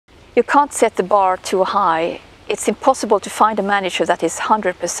You can't set the bar too high. It's impossible to find a manager that is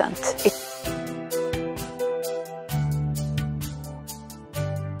 100%.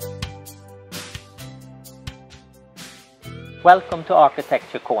 Welcome to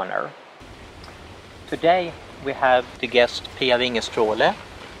Architecture Corner. Today we have the guest Pia Vingestråhle,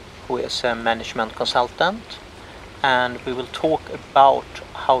 who is a management consultant, and we will talk about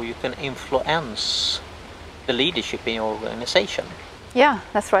how you can influence the leadership in your organization. Yeah,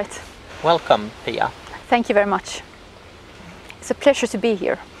 that's right. Welcome, Pia. Thank you very much. It's a pleasure to be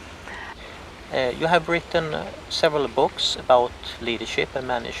here. You have written several books about leadership and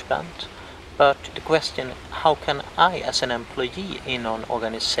management, but the question, how can I as an employee in an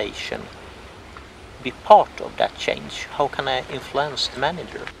organization be part of that change? How can I influence the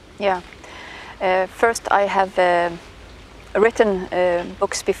manager? Yeah. First, I have written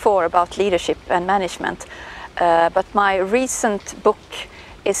books before about leadership and management, but my recent book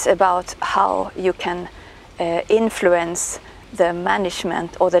is about how you can influence the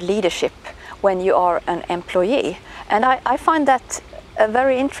management or the leadership when you are an employee. And I find that a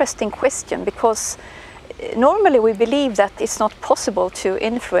very interesting question, because normally we believe that it's not possible to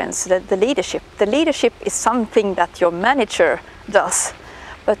influence the leadership. The leadership is something that your manager does.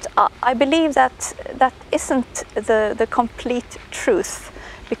 But I believe that that isn't the complete truth,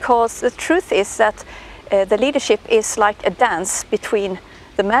 because the truth is that the leadership is like a dance between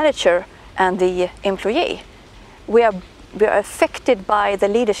the manager and the employee. We are affected by the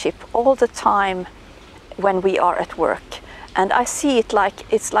leadership all the time when we are at work. And I see it like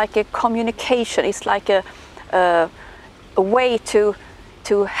it's like a communication, it's like a way to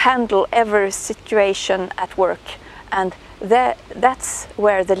handle every situation at work. And that's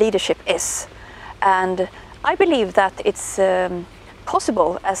where the leadership is. And I believe that it's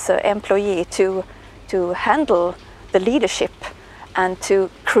possible as an employee to handle the leadership and to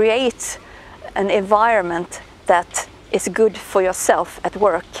create an environment that is good for yourself at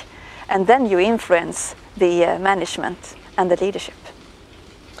work. And then you influence the management and the leadership.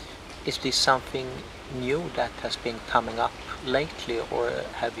 Is this something new that has been coming up lately, or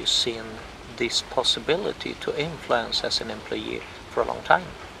have you seen this possibility to influence as an employee for a long time?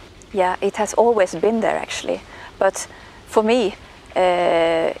 Yeah, it has always been there actually. But for me,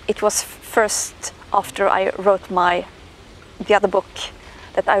 it was first after I wrote the other book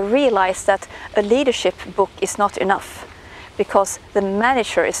that I realized that a leadership book is not enough, because the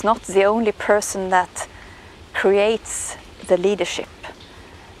manager is not the only person that creates the leadership.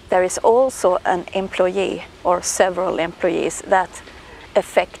 There is also an employee or several employees that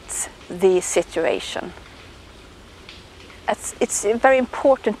affects the situation. It's very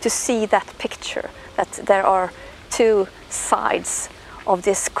important to see that picture, that there are two sides of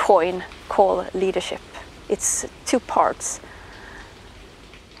this coin called leadership. It's two parts.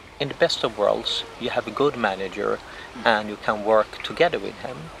 In the best of worlds, you have a good manager and you can work together with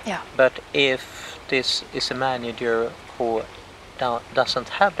him. Yeah. But if this is a manager who doesn't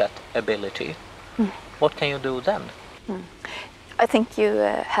have that ability, what can you do then? I think you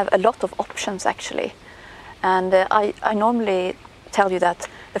have a lot of options actually. And I normally tell you that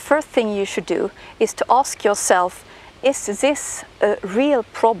the first thing you should do is to ask yourself, is this a real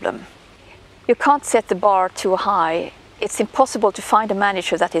problem? You can't set the bar too high. It's impossible to find a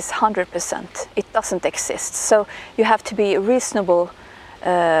manager that is 100%. It doesn't exist. So you have to be reasonable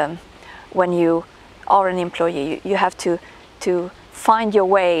when you are an employee. You have to find your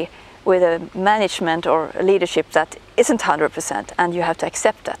way with a management or a leadership that isn't 100%, and you have to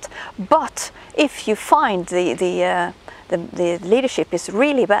accept that. But if you find the leadership is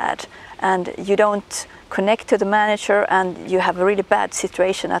really bad and you don't connect to the manager and you have a really bad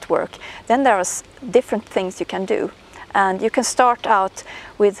situation at work, then there are different things you can do. And you can start out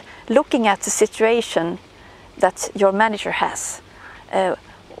with looking at the situation that your manager has.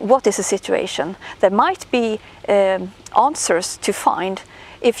 What is the situation? There might be answers to find.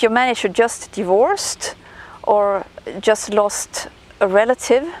 If your manager just divorced or just lost a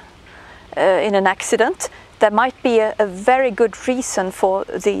relative in an accident, there might be a very good reason for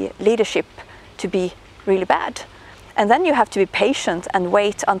the leadership to be really bad. And then you have to be patient and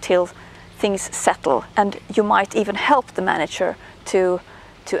wait until things settle, and you might even help the manager to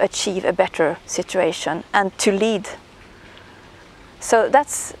achieve a better situation and to lead. So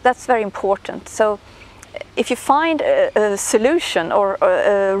that's very important. So if you find a solution or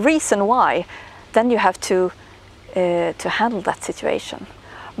a reason why, then you have to handle that situation.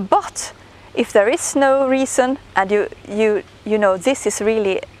 But if there is no reason and you know this is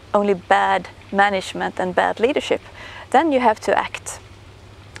really only bad management and bad leadership, then you have to act.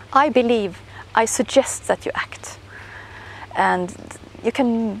 I suggest that you act. And you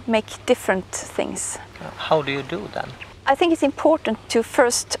can make different things. How do you do then? I think it's important to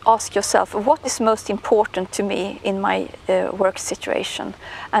first ask yourself, what is most important to me in my work situation?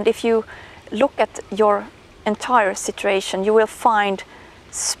 And if you look at your entire situation, you will find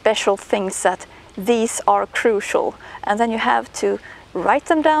special things that these are crucial. And then you have to write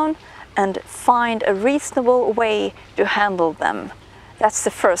them down and find a reasonable way to handle them. That's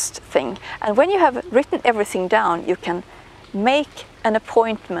the first thing. And when you have written everything down, you can make an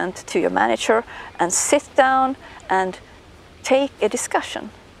appointment to your manager and sit down and take a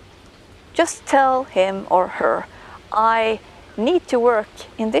discussion. Just tell him or her, I need to work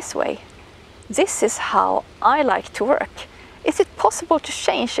in this way. This is how I like to work. Is it possible to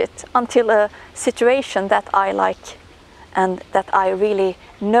change it until a situation that I like and that I really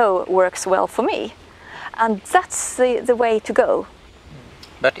know works well for me? And that's the way to go.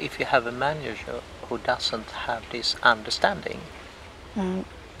 But if you have a manager who doesn't have this understanding,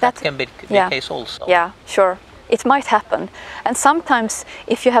 that can be the case also. Yeah, sure. It might happen. And sometimes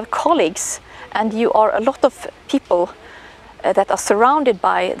if you have colleagues and you are a lot of people that are surrounded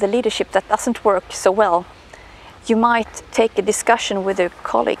by the leadership that doesn't work so well, you might take a discussion with your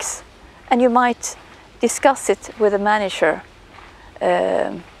colleagues and you might discuss it with a manager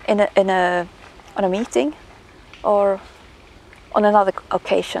on a meeting or on another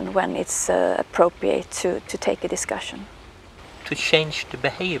occasion when it's appropriate to take a discussion. To change the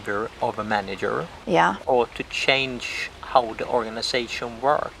behavior of a manager, or to change how the organization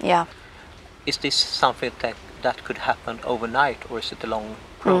works. Is this something that could happen overnight, or is it a long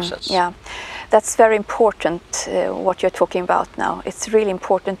process? That's very important what you're talking about now. It's really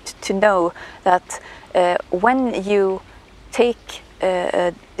important to know that when you take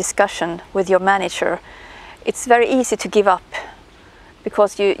a discussion with your manager, it's very easy to give up,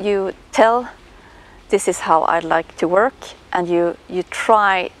 because you tell, this is how I'd like to work, and you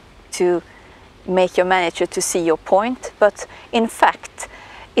try to make your manager to see your point. But in fact,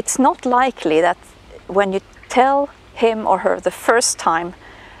 it's not likely that when you tell him or her the first time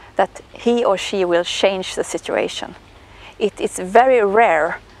that he or she will change the situation. It's very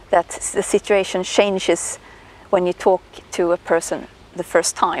rare that the situation changes when you talk to a person the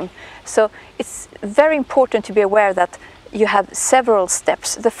first time. So it's very important to be aware that you have several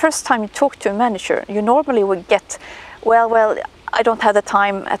steps. The first time you talk to a manager, you normally would get, well, I don't have the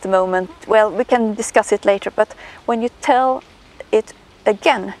time at the moment. Well, we can discuss it later. But when you tell it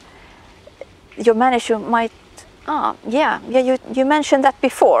again, your manager might, you mentioned that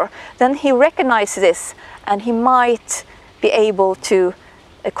before. Then he recognizes this and he might be able to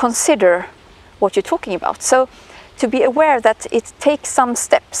consider what you're talking about. So to be aware that it takes some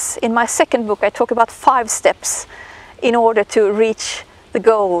steps. In my second book, I talk about 5 steps in order to reach the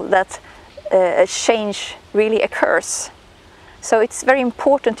goal that a change really occurs. So it's very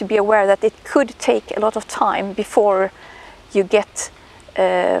important to be aware that it could take a lot of time before you get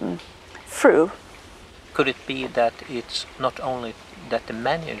through. Could it be that it's not only that the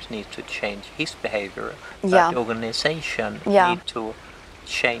manager needs to change his behavior, but the organization needs to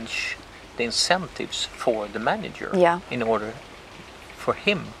change the incentives for the manager in order for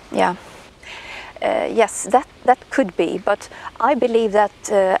him? Yes, that could be, but I believe that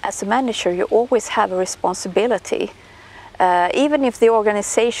as a manager you always have a responsibility. Even if the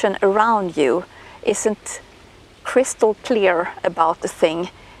organization around you isn't crystal clear about the thing,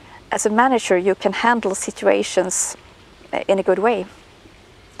 as a manager you can handle situations in a good way.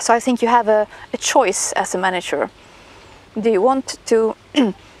 So I think you have a choice as a manager. Do you want to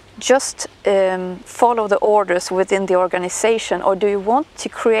just follow the orders within the organization, or do you want to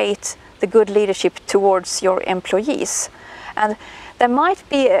create the good leadership towards your employees? And there might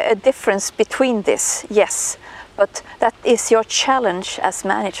be a difference between this, yes, but that is your challenge as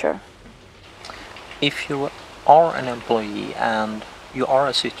manager. If you are an employee and you are in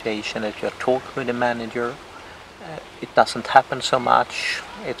a situation that you are talking with a manager, it doesn't happen so much,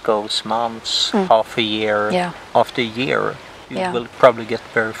 it goes months, half a year, after a year you will probably get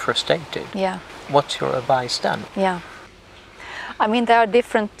very frustrated. What's your advice then? I mean, there are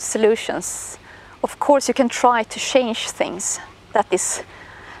different solutions. Of course, you can try to change things. That is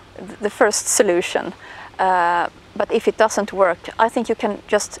the first solution. But if it doesn't work, I think you can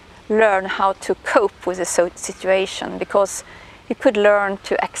just learn how to cope with the situation, because you could learn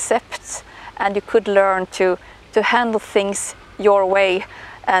to accept and you could learn to handle things your way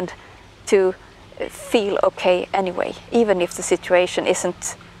and to feel okay anyway. Even if the situation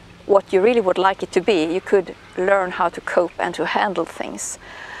isn't what you really would like it to be, you could learn how to cope and to handle things.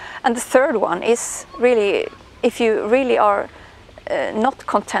 And the third one is really, if you really are not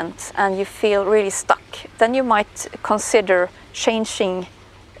content and you feel really stuck, then you might consider changing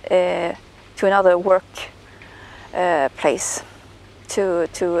to another work place, to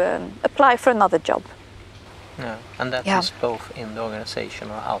apply for another job. Yeah, and that is both in the organization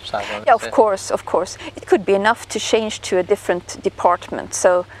or outside of Yeah, of course. It could be enough to change to a different department,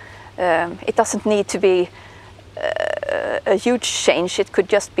 so it doesn't need to be a huge change. It could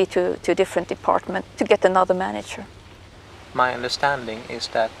just be to a different department to get another manager. My understanding is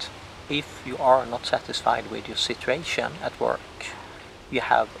that if you are not satisfied with your situation at work, you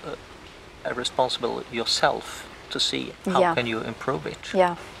have a responsibility yourself to see how can you improve it.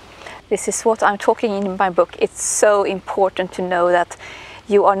 Yeah. This is what I'm talking in my book. It's so important to know that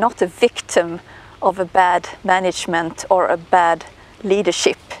you are not a victim of a bad management or a bad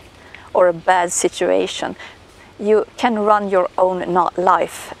leadership or a bad situation. You can run your own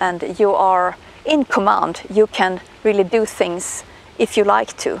life and you are in command. You can really do things if you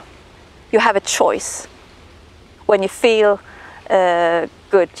like to. You have a choice. When you feel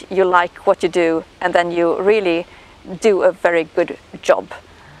good, you like what you do, and then you really do a very good job.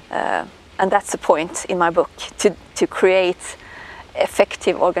 And that's the point in my book, to create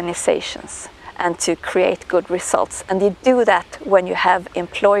effective organizations and to create good results. And you do that when you have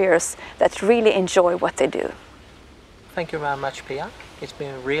employers that really enjoy what they do. Thank you very much, Pia. It's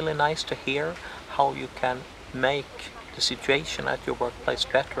been really nice to hear how you can make the situation at your workplace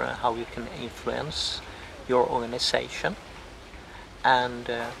better and how you can influence your organization. And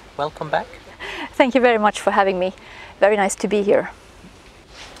welcome back. Thank you very much for having me. Very nice to be here.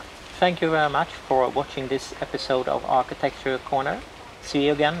 Thank you very much for watching this episode of Architecture Corner. See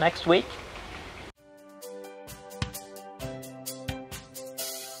you again next week.